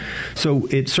account. So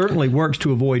it certainly works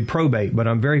to avoid probate, but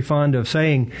I'm very fond of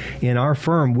saying in our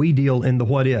firm, we deal in the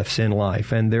what-ifs in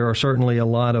life, and there are certainly a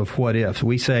lot of what-ifs.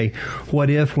 We say, what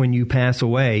if when you pass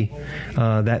away,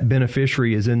 that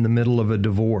beneficiary is in the middle of a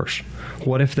divorce?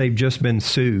 What if they've just been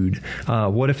sued?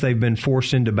 What if they've been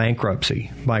forced into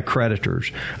bankruptcy by creditors?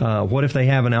 What if they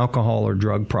have an alcohol or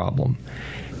drug problem?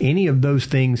 Any of those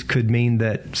things could mean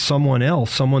that someone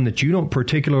else, someone that you don't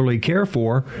particularly care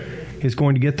for, is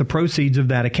going to get the proceeds of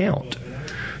that account.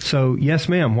 So, yes,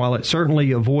 ma'am, while it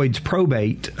certainly avoids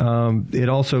probate, it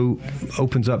also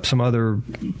opens up some other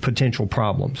potential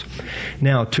problems.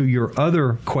 Now, to your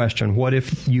other question, what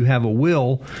if you have a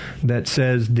will that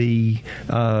says the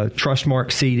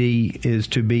trustmark CD is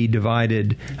to be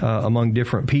divided among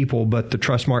different people, but the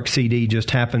trustmark CD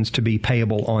just happens to be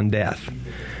payable on death?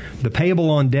 The payable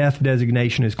on death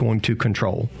designation is going to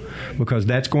control, because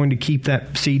that's going to keep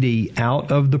that CD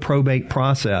out of the probate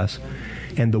process,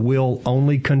 and the will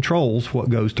only controls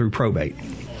what goes through probate.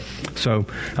 So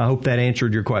I hope that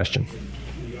answered your question.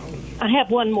 I have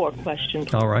one more question.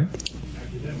 All right.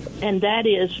 And that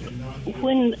is,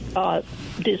 when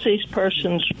deceased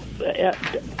persons'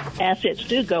 assets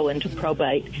do go into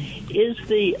probate, is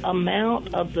the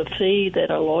amount of the fee that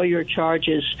a lawyer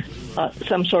charges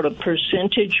some sort of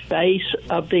percentage base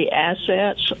of the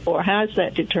assets, or how is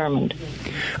that determined?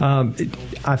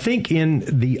 I think in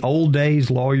the old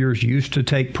days, lawyers used to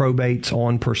take probates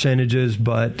on percentages,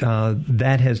 but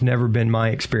that has never been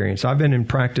my experience. I've been in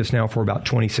practice now for about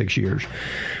 26 years,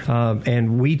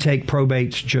 and we take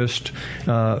probates just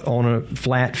on a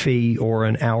flat fee or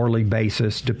an hourly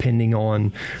basis, depending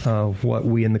on what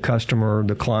we and the customer,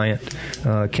 the client,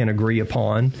 can agree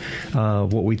upon,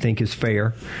 what we think is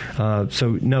fair.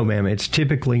 So, no, ma'am, it's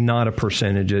typically not a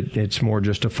percentage. It's more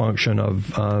just a function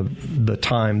of the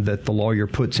time that the lawyer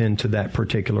puts into that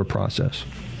particular process.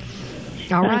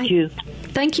 All right. Thank you.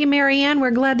 Thank you, Marianne.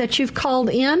 We're glad that you've called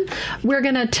in. We're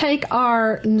going to take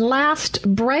our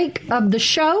last break of the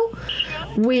show.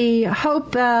 We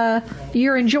hope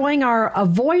you're enjoying our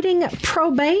Avoiding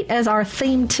Probate as our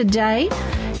theme today.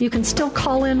 You can still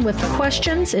call in with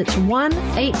questions. It's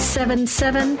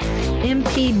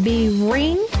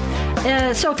 1-877-MPB-RING.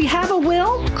 So if you have a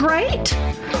will, great.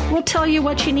 We'll tell you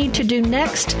what you need to do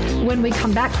next when we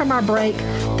come back from our break.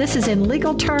 This is In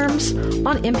Legal Terms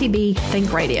on MPB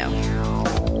Think Radio.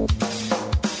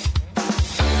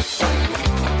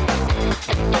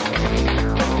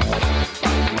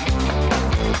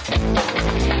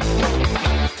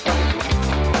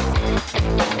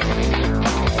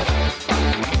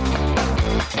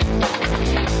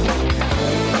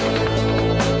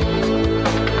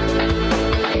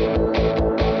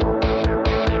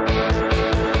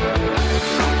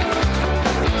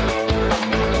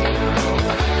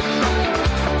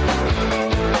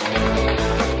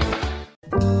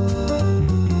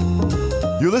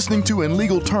 You're listening to In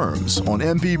Legal Terms on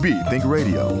MPB Think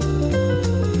Radio.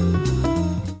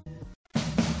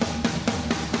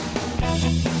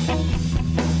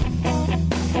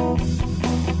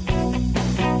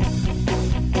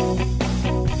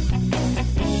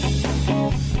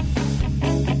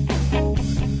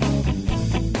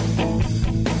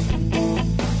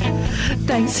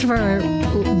 Thanks for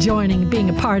joining, being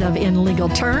a part of In Legal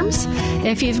Terms.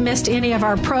 If you've missed any of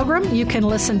our program, you can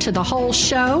listen to the whole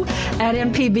show at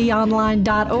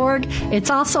mpbonline.org. It's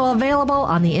also available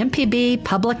on the MPB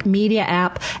Public Media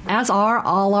app, as are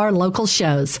all our local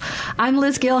shows. I'm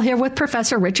Liz Gill here with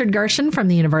Professor Richard Gershon from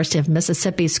the University of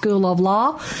Mississippi School of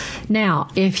Law. Now,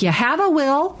 if you have a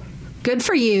will, good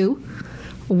for you.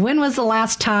 When was the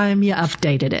last time you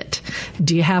updated it?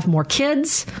 Do you have more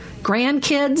kids,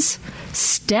 grandkids,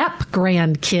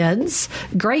 step-grandkids,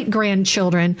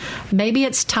 great-grandchildren? Maybe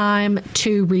it's time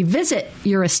to revisit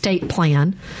your estate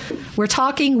plan. We're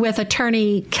talking with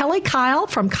attorney Kelly Kyle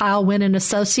from Kyle Wynn &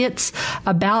 Associates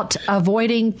about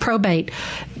avoiding probate.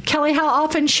 Kelly, how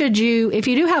often should you, if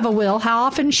you do have a will, how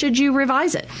often should you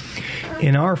revise it?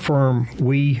 In our firm,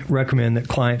 we recommend that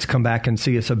clients come back and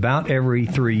see us about every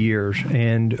 3 years.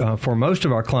 And for most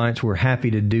of our clients, we're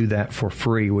happy to do that for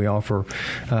free. We offer,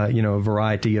 a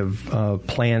variety of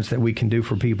plans that we can do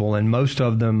for people. And most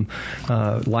of them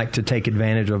like to take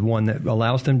advantage of one that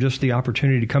allows them just the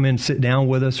opportunity to come in, sit down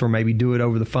with us, or maybe do it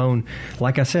over the phone,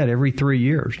 like I said, every 3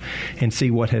 years and see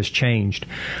what has changed.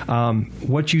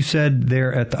 What you said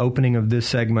there at the opening of this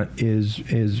segment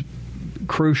is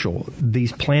crucial.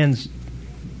 These plans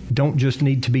don't just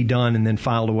need to be done and then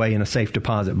filed away in a safe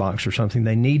deposit box or something.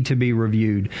 They need to be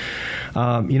reviewed.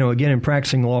 Again, in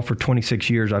practicing law for 26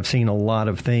 years, I've seen a lot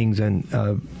of things, and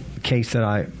a case that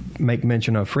I make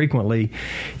mention of frequently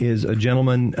is a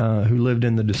gentleman who lived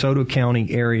in the DeSoto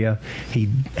County area. He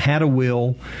had a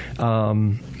will,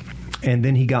 and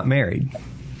then he got married,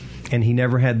 and he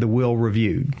never had the will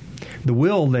reviewed. The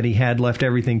will that he had left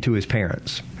everything to his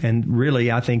parents. And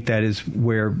really, I think that is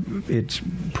where it's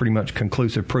pretty much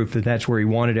conclusive proof that that's where he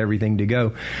wanted everything to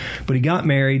go. But he got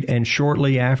married, and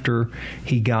shortly after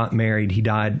he got married, he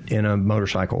died in a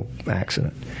motorcycle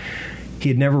accident. He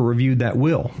had never reviewed that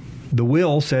will. The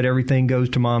will said everything goes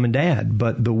to mom and dad,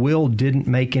 but the will didn't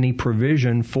make any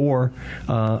provision for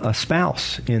a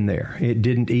spouse in there. It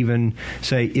didn't even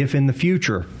say, if in the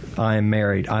future I am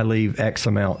married, I leave X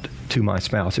amount to my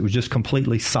spouse. It was just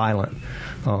completely silent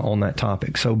on that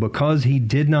topic. So because he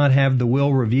did not have the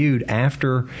will reviewed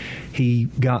after he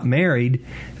got married,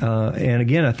 and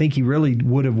again, I think he really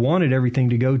would have wanted everything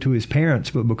to go to his parents,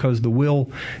 but because the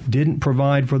will didn't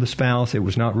provide for the spouse, it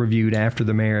was not reviewed after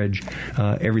the marriage,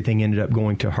 everything ended up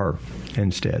going to her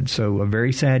instead. So a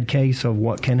very sad case of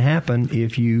what can happen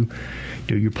if you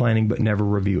do your planning but never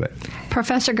review it.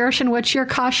 Professor Gershon, what's your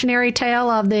cautionary tale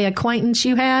of the acquaintance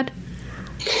you had?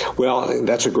 Well,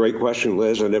 that's a great question,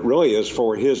 Liz, and it really is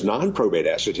for his non-probate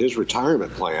asset, his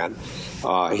retirement plan.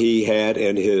 He had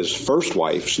in his first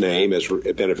wife's name as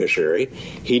a beneficiary.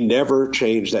 He never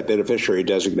changed that beneficiary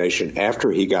designation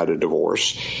after he got a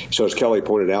divorce. So as Kelly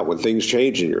pointed out, when things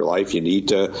change in your life, you need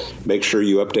to make sure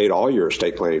you update all your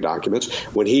estate planning documents.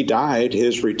 When he died,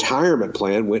 his retirement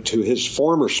plan went to his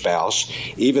former spouse,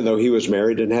 even though he was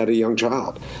married and had a young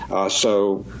child.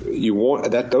 So you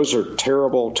want that. Those are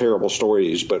terrible, terrible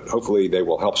stories, but hopefully they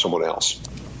will help someone else.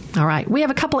 All right. We have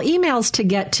a couple emails to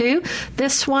get to.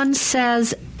 This one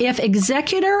says, if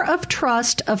executor of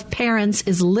trust of parents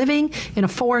is living in a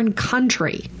foreign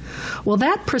country, will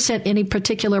that present any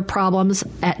particular problems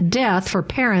at death for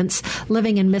parents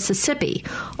living in Mississippi?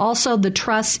 Also, the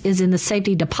trust is in the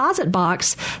safety deposit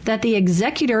box that the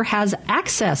executor has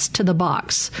access to the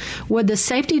box. Would the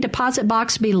safety deposit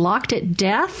box be locked at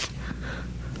death?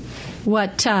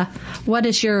 What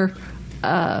is your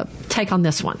take on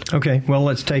this one? Okay, well,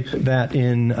 let's take that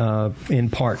in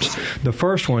parts. The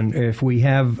first one, if we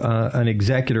have an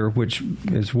executor, which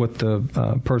is what the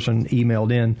person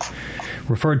emailed in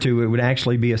referred to, it would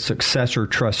actually be a successor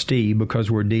trustee because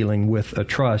we're dealing with a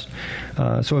trust.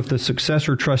 So if the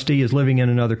successor trustee is living in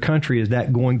another country, is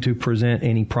that going to present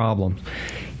any problems?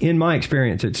 In my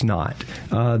experience, it's not.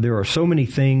 There are so many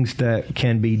things that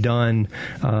can be done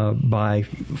by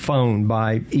phone,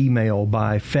 by email,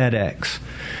 by FedEx,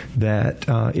 that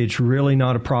it's really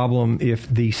not a problem if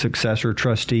the successor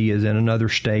trustee is in another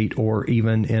state or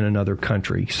even in another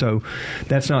country. So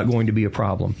that's not going to be a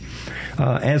problem.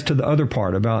 As to the other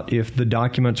part about if the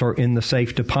documents are in the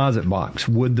safe deposit box,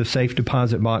 would the safe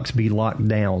deposit box be locked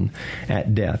down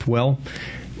at death? Well,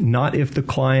 not if the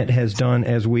client has done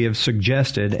as we have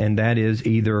suggested, and that is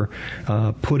either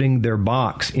putting their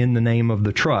box in the name of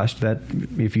the trust. That,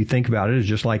 if you think about it, is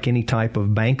just like any type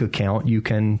of bank account. You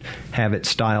can have it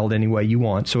styled any way you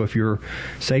want. So if your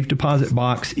safe deposit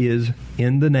box is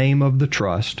in the name of the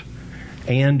trust,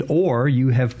 and or you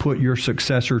have put your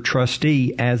successor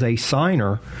trustee as a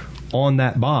signer on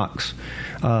that box,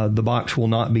 the box will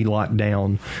not be locked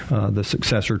down. The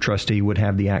successor trustee would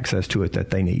have the access to it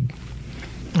that they need.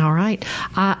 All right.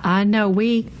 I know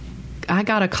I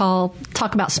got a call,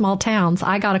 talk about small towns.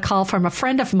 I got a call from a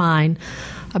friend of mine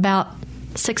about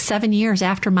 6-7 years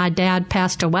after my dad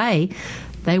passed away.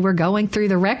 They were going through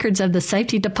the records of the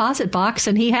safety deposit box,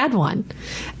 and he had one.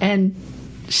 And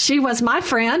she was my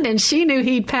friend, and she knew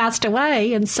he'd passed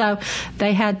away, and so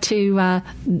they had to,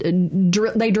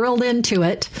 they drilled into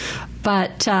it.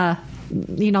 But,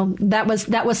 that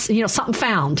was something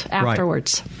found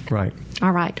afterwards. Right.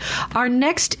 All right. Our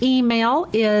next email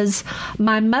is,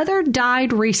 my mother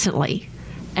died recently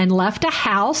and left a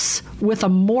house with a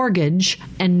mortgage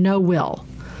and no will.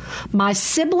 My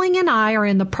sibling and I are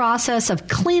in the process of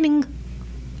clearing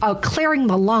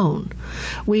the loan.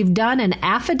 We've done an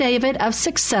affidavit of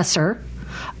successor,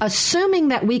 Assuming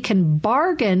that we can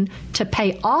bargain to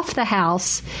pay off the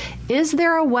house, is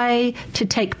there a way to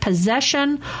take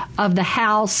possession of the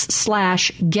house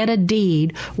 / get a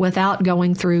deed without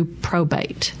going through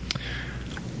probate?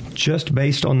 Just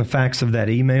based on the facts of that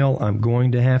email, I'm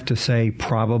going to have to say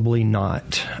probably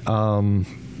not.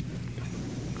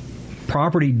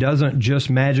 Property doesn't just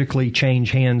magically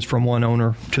change hands from one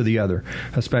owner to the other,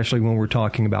 especially when we're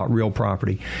talking about real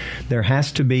property. There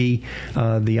has to be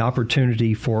the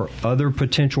opportunity for other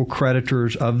potential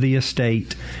creditors of the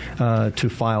estate to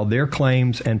file their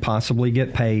claims and possibly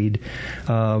get paid.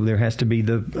 There has to be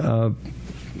the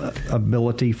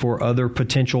ability for other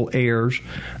potential heirs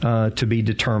to be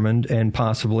determined and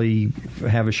possibly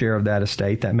have a share of that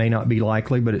estate. That may not be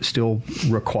likely, but it's still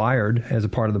required as a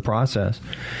part of the process.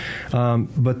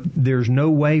 But there's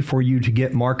no way for you to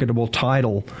get marketable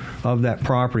title of that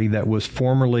property that was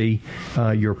formerly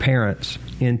your parents'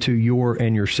 into your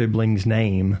and your siblings'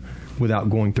 name without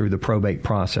going through the probate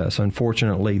process.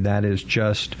 Unfortunately, that is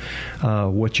just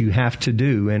what you have to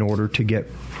do in order to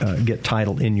get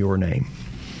title in your name.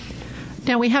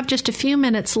 Now, we have just a few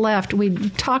minutes left. We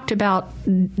talked about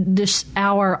this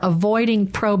hour avoiding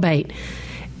probate.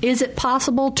 Is it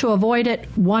possible to avoid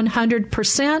it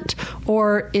 100%,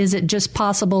 or is it just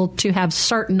possible to have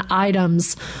certain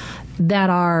items that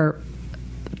are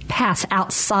pass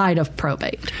outside of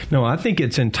probate? No, I think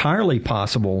it's entirely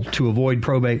possible to avoid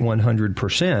probate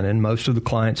 100%, and most of the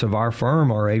clients of our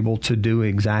firm are able to do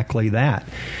exactly that.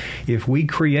 If we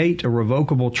create a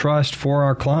revocable trust for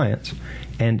our clients,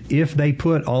 and if they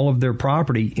put all of their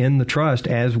property in the trust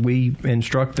as we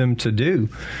instruct them to do,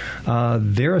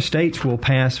 their estates will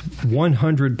pass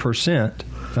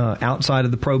 100% outside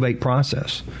of the probate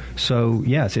process. So,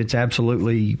 yes, it's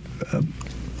absolutely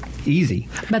easy.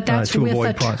 But that's to with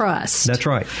avoid a trust. That's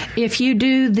right. If you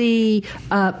do the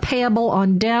payable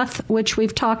on death, which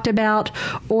we've talked about,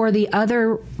 or the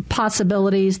other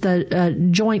possibilities, the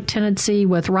joint tenancy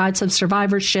with rights of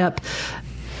survivorship,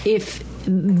 if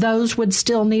those would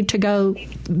still need to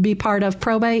be part of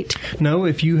probate? No,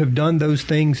 if you have done those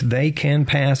things, they can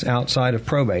pass outside of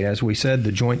probate. As we said,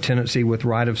 the joint tenancy with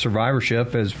right of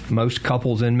survivorship, as most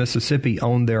couples in Mississippi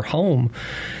own their home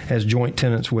as joint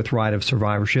tenants with right of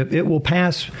survivorship, it will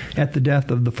pass at the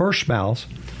death of the first spouse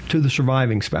to the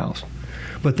surviving spouse.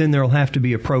 But then there will have to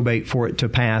be a probate for it to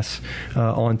pass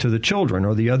on to the children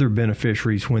or the other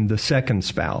beneficiaries when the second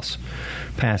spouse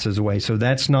passes away. So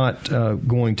that's not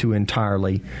going to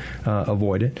entirely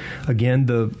avoid it. Again,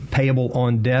 the payable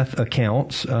on death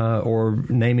accounts or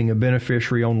naming a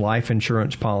beneficiary on life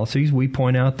insurance policies, we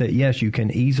point out that, yes, you can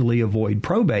easily avoid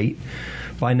probate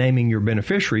by naming your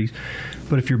beneficiaries.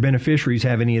 But if your beneficiaries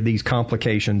have any of these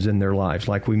complications in their lives,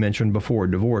 like we mentioned before,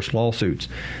 divorce, lawsuits,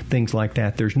 things like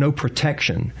that, there's no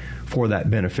protection for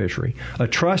that beneficiary. A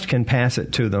trust can pass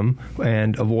it to them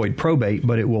and avoid probate,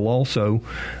 but it will also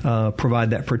provide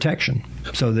that protection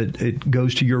so that it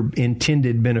goes to your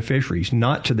intended beneficiaries,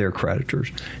 not to their creditors,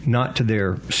 not to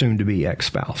their soon-to-be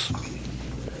ex-spouse.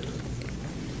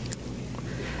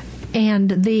 And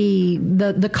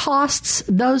the costs,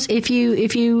 those if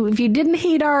you didn't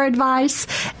heed our advice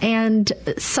and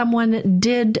someone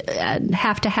did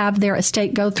have to have their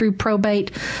estate go through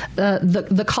probate,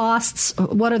 the costs,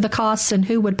 what are the costs and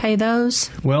who would pay those?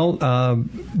 Well,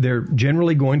 they're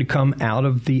generally going to come out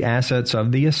of the assets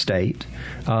of the estate,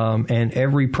 and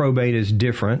every probate is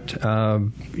different.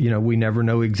 We never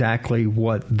know exactly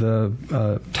what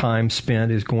the time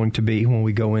spent is going to be when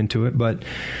we go into it, but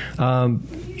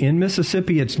in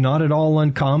Mississippi, it's not at all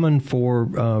uncommon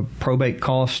for probate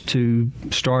costs to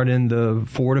start in the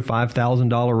 $4,000 to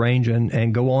 $5,000 range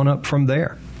and go on up from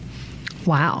there.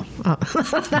 Wow.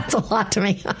 That's a lot to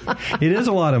me. It is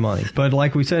a lot of money, but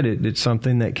like we said, it's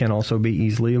something that can also be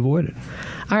easily avoided.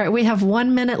 All right, we have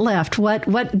 1 minute left.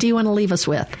 What do you want to leave us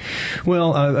with?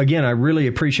 Well, again, I really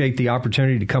appreciate the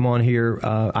opportunity to come on here.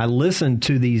 I listen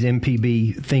to these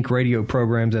MPB Think Radio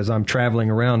programs as I'm traveling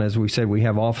around. As we said, we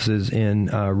have offices in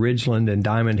Ridgeland and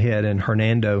Diamond Head and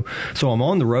Hernando, so I'm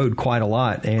on the road quite a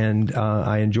lot, and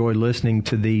I enjoy listening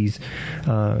to these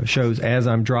shows as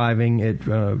I'm driving. It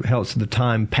helps the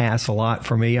time pass a lot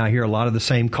for me. I hear a lot of the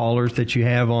same callers that you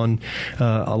have on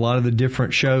a lot of the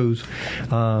different shows.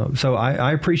 So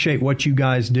I appreciate what you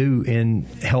guys do in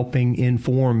helping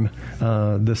inform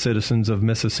the citizens of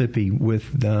Mississippi with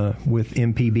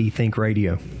MPB Think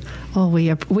Radio. Well,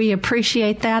 we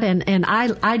appreciate that, and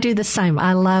I do the same.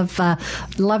 I love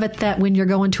it that when you're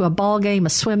going to a ball game, a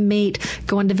swim meet,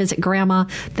 going to visit Grandma,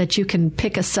 that you can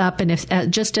pick us up, and if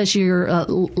just as you're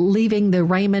leaving the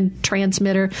Raymond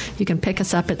transmitter, you can pick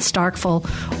us up at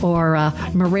Starkville or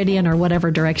Meridian or whatever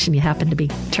direction you happen to be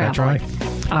traveling. That's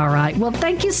right. All right. Well,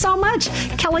 thank you so much.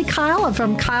 Kelly Kyle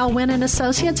from Kyle Wynn and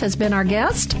Associates has been our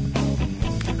guest.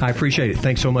 I appreciate it.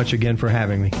 Thanks so much again for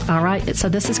having me. All right. So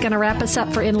this is going to wrap us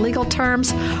up for In Legal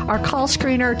Terms. Our call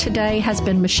screener today has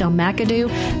been Michelle McAdoo,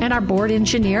 and our board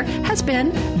engineer has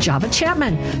been Java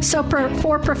Chapman. So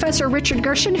for Professor Richard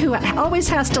Gershon, who always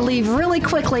has to leave really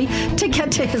quickly to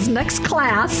get to his next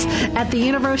class at the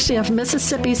University of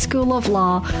Mississippi School of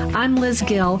Law, I'm Liz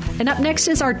Gill. And up next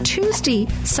is our Tuesday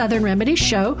Southern Remedy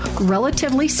show,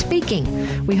 Relatively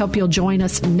Speaking. We hope you'll join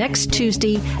us next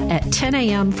Tuesday at 10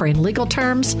 a.m. for In Legal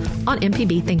Terms on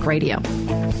MPB Think Radio.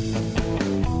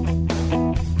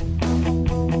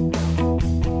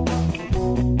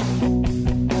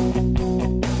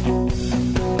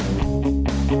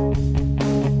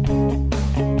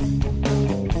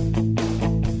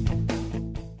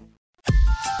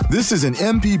 This is an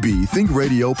MPB Think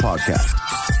Radio podcast.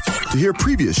 To hear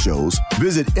previous shows,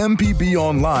 visit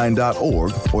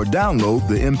mpbonline.org or download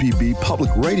the MPB Public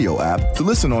Radio app to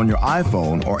listen on your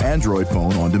iPhone or Android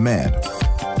phone on demand.